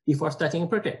could before starting a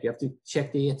project. You have to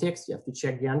check the ethics, you have to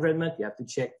check the environment, you have to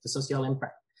check the social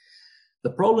impact. The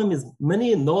problem is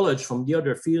many knowledge from the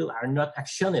other field are not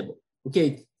actionable.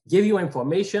 Okay, give you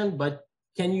information, but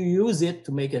can you use it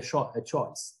to make a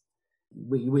choice?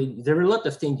 There are a lot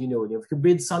of things, you know, if you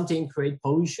build something, create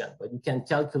pollution, but you can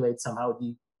calculate somehow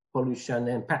the pollution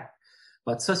impact.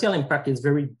 But social impact is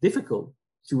very difficult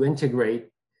to integrate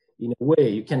in a way.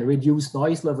 You can reduce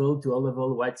noise level to a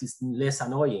level where it is less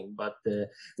annoying, but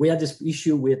we had this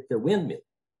issue with the windmill.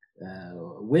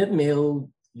 Windmill,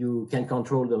 you can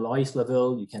control the noise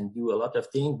level, you can do a lot of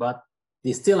things, but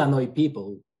they still annoy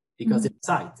people because it's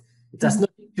sight. It has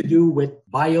nothing to do with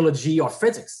biology or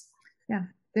physics. Yeah,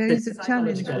 there is a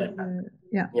challenge.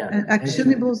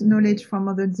 Actionable knowledge from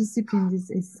other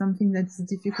disciplines is something that's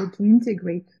difficult to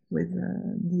integrate with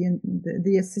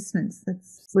the assessments.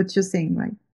 That's what you're saying,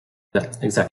 right? Yeah,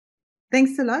 exactly.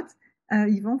 Thanks a lot,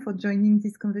 Yvon, for joining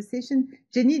this conversation.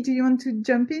 Jennie, do you want to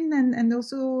jump in and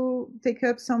also take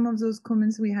up some of those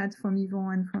comments we had from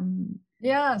Yvon and from...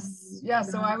 Yes, yeah.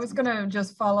 So I was going to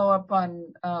just follow up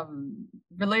on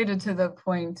related to the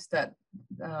point that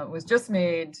was just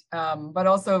made, but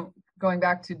also going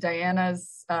back to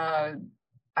Diana's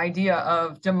idea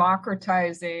of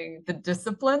democratizing the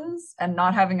disciplines and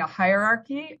not having a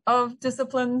hierarchy of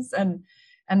disciplines, and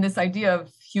this idea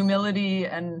of humility.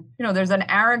 And, you know, there's an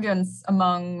arrogance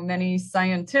among many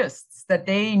scientists that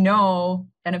they know,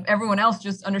 and if everyone else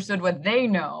just understood what they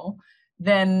know,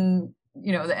 then,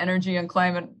 you know, the energy and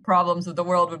climate problems of the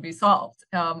world would be solved,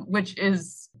 which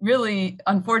is really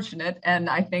unfortunate and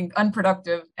I think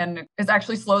unproductive, and it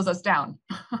actually slows us down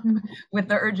with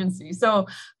the urgency. So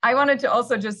I wanted to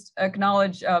also just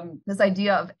acknowledge this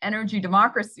idea of energy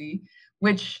democracy,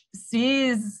 which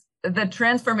sees the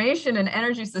transformation in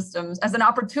energy systems as an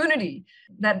opportunity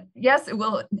that, yes, it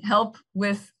will help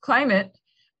with climate,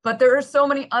 but there are so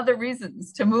many other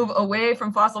reasons to move away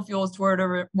from fossil fuels toward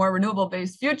a more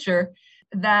renewable-based future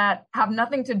that have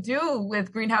nothing to do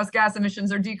with greenhouse gas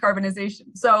emissions or decarbonization.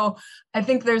 So I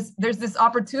think there's this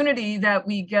opportunity that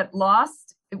we get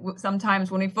lost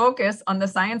sometimes when we focus on the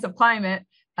science of climate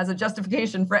as a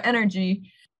justification for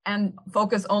energy and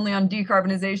focus only on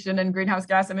decarbonization and greenhouse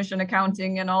gas emission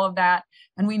accounting and all of that.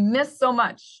 And we miss so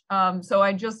much. So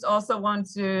I just also want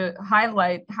to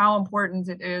highlight how important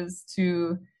it is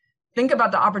to think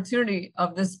about the opportunity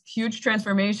of this huge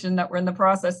transformation that we're in the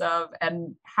process of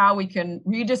and how we can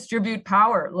redistribute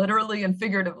power, literally and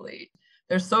figuratively.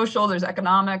 There's social, there's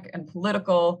economic and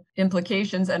political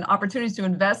implications and opportunities to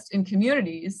invest in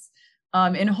communities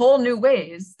in whole new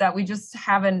ways that we just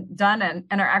haven't done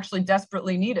and are actually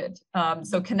desperately needed.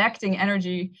 So connecting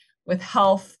energy with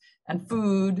health and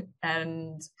food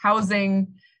and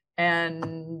housing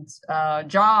and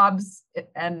jobs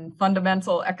and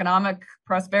fundamental economic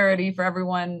prosperity for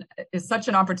everyone is such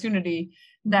an opportunity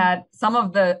that some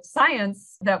of the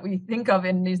science that we think of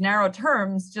in these narrow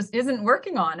terms just isn't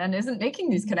working on and isn't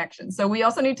making these connections. So we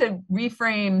also need to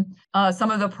reframe some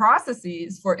of the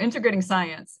processes for integrating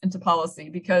science into policy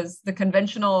because the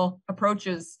conventional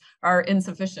approaches are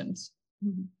insufficient.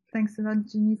 Thanks a lot,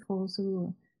 Jennie, for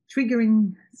also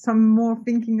triggering some more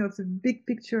thinking of the big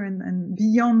picture and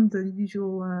beyond the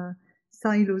usual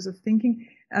silos of thinking.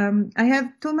 I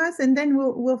have Thomas, and then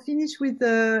we'll finish with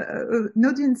an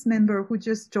audience member who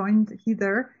just joined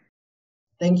Heather.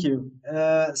 Thank you.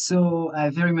 So I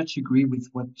very much agree with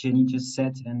what Jennie just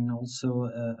said, and also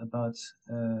about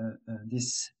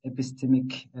this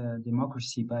epistemic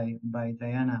democracy by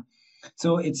Diana.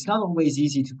 So it's not always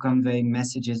easy to convey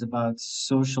messages about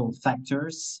social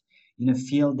factors in a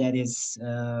field that is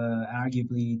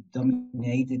arguably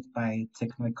dominated by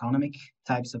techno-economic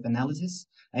types of analysis.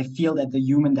 I feel that the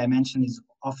human dimension is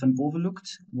often overlooked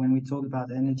when we talk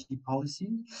about energy policy.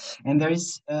 And there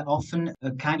is often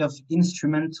a kind of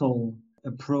instrumental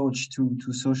approach to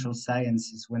social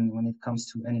sciences when it comes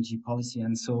to energy policy.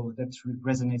 And so that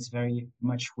resonates very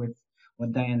much with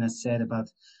what Diana said about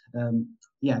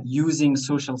using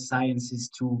social sciences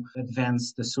to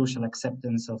advance the social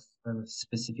acceptance of a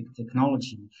specific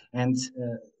technology, and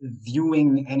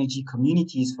viewing energy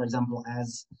communities, for example,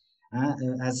 as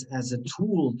as a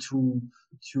tool to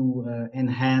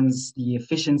enhance the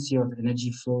efficiency of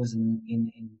energy flows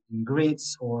in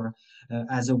grids, or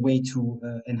as a way to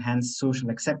enhance social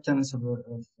acceptance of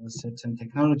a certain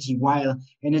technology, while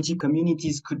energy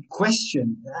communities could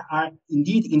question, are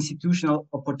indeed institutional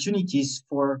opportunities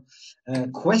for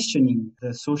questioning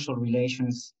the social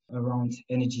relations around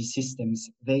energy systems.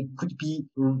 They could be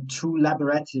true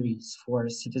laboratories for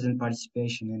citizen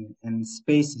participation and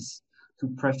spaces to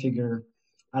prefigure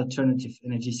alternative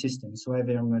energy systems. So I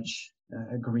very much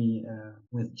agree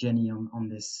with Jennie on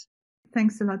this.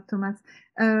 Thanks a lot, Thomas.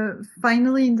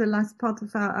 Finally, in the last part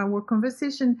of our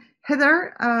conversation,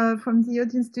 Heather from the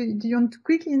audience, do you want to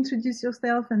quickly introduce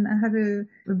yourself and have a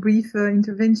brief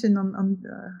intervention on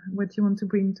what you want to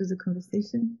bring to the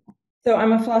conversation? So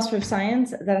I'm a philosopher of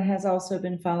science that has also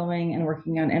been following and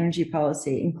working on energy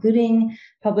policy, including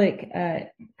public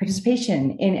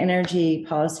participation in energy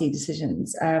policy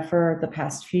decisions for the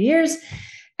past few years.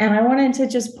 And I wanted to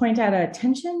just point out a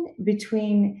tension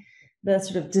between the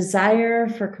sort of desire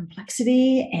for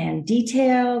complexity and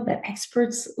detail that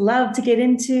experts love to get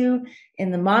into in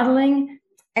the modeling,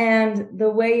 and the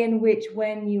way in which,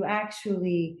 when you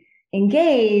actually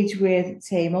engage with,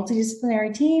 say,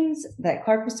 multidisciplinary teams that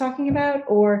Clark was talking about,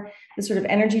 or the sort of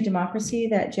energy democracy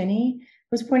that Jennie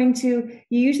was pointing to,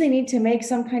 you usually need to make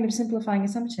some kind of simplifying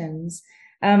assumptions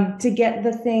to get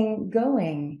the thing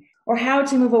going, or how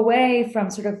to move away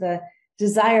from sort of the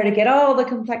desire to get all the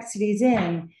complexities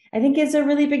in, I think is a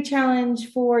really big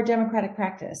challenge for democratic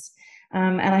practice.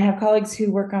 And I have colleagues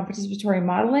who work on participatory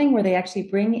modeling, where they actually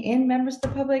bring in members of the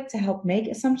public to help make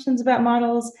assumptions about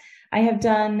models. I have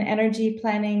done energy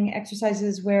planning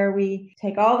exercises where we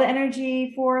take all the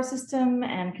energy for a system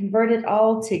and convert it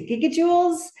all to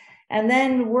gigajoules, and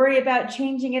then worry about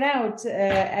changing it out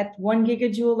at 1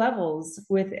 gigajoule levels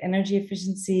with energy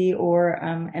efficiency or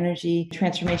energy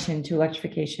transformation to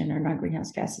electrification or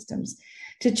non-greenhouse gas systems,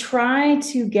 to try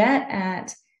to get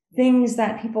at things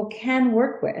that people can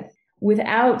work with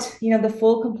without, the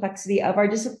full complexity of our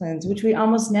disciplines, which we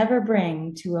almost never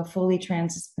bring to a fully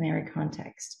transdisciplinary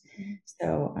context.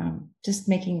 So just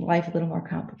making life a little more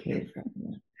complicated for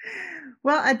everyone.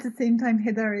 Well, at the same time,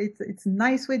 Heather, it's a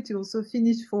nice way to also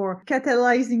finish for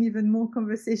catalyzing even more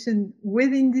conversation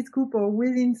within this group or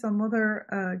within some other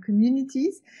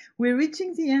communities. We're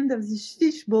reaching the end of this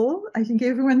fishbowl. I think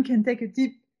everyone can take a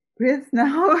deep breath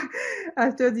now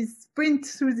after this sprint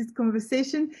through this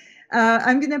conversation.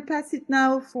 I'm going to pass it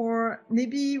now for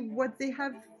maybe what they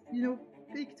have,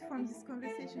 picked from this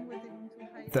conversation, what they want to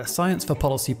highlight. The Science for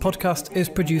Policy podcast is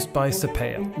produced by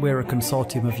SAPEA. We're a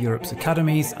consortium of Europe's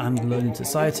academies and learning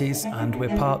societies, and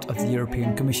we're part of the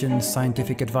European Commission's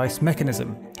scientific advice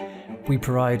mechanism. We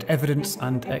provide evidence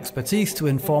and expertise to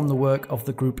inform the work of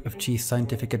the group of chief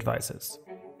scientific advisors.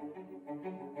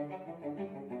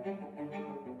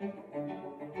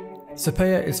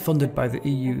 SAPEA is funded by the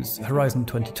EU's Horizon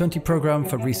 2020 programme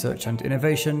for research and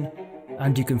innovation,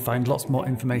 and you can find lots more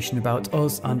information about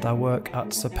us and our work at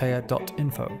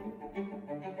sapea.info.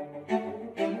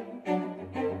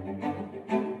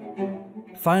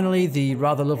 Finally, the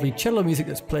rather lovely cello music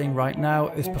that's playing right now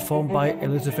is performed by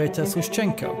Elizaveta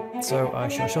Slushchenko, so I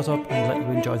shall shut up and let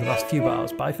you enjoy the last few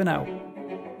bars. Bye for now.